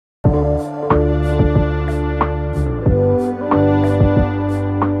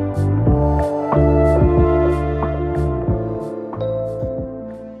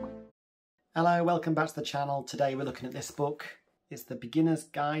welcome back to the channel. Today we're looking at this book. It's The Beginner's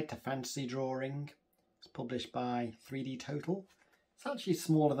Guide to Fantasy Drawing. It's published by 3D Total. It's actually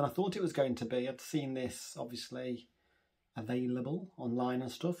smaller than I thought it was going to be. I'd seen this obviously available online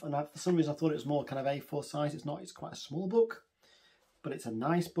and stuff, and for some reason I thought it was more kind of A4 size. It's not, it's quite a small book, but it's a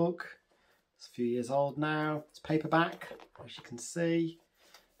nice book. It's a few years old now. It's paperback, as you can see,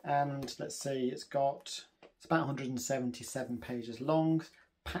 and let's see, it's about 177 pages long,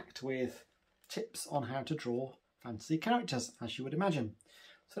 packed with tips on how to draw fantasy characters, as you would imagine.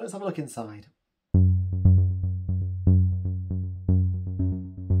 So let's have a look inside.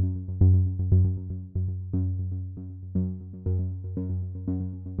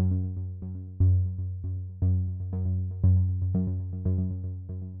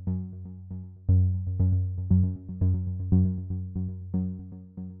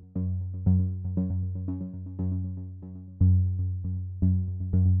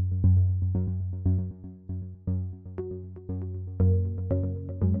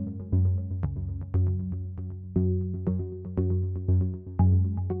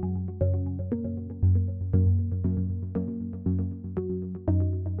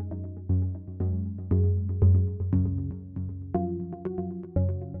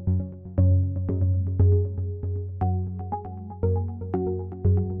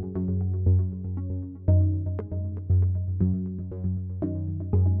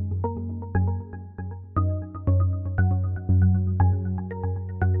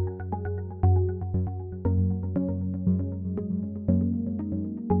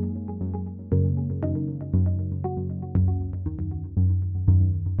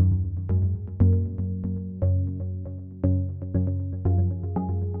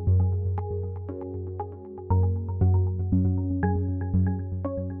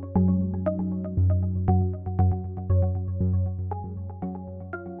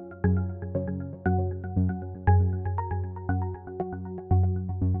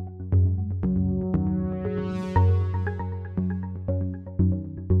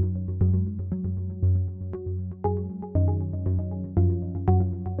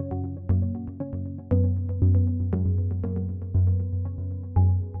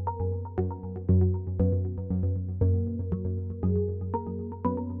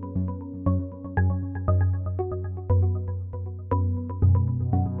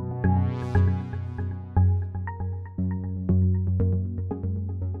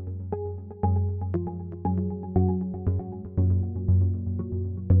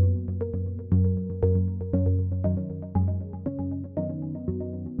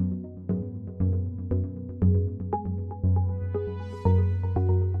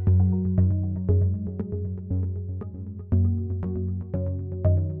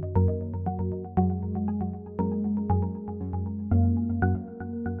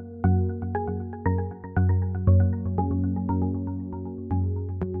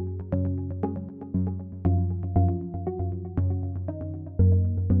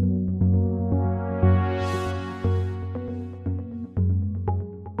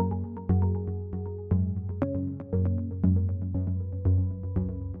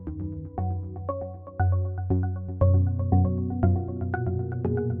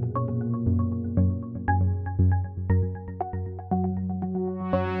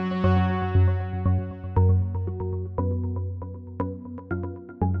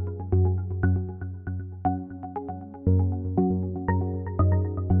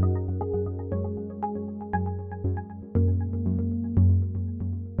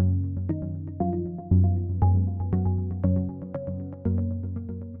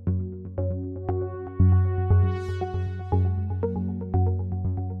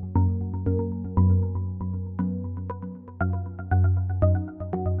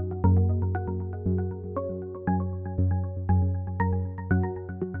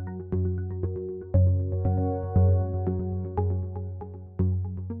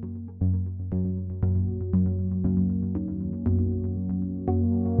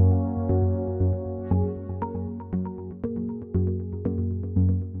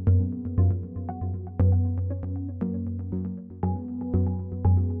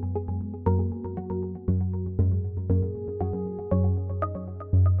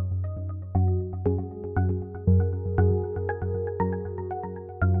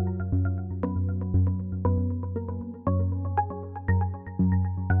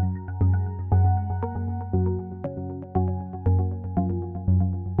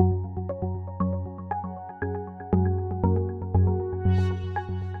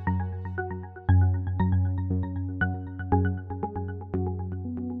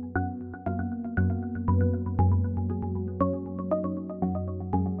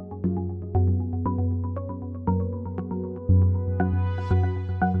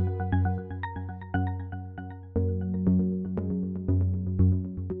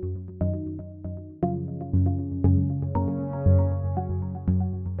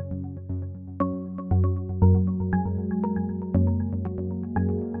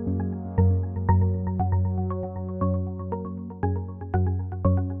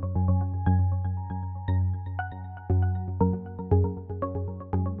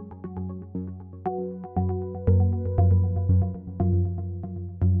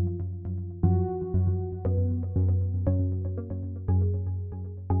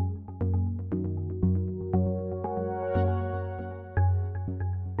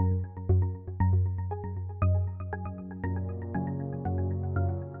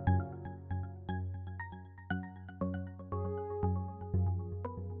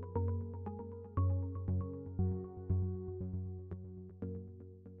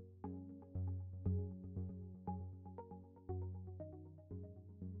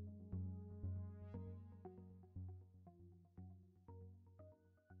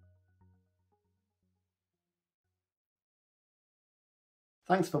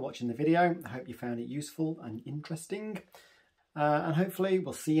 Thanks for watching the video. I hope you found it useful and interesting. And hopefully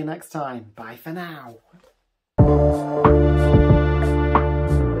we'll see you next time. Bye for now.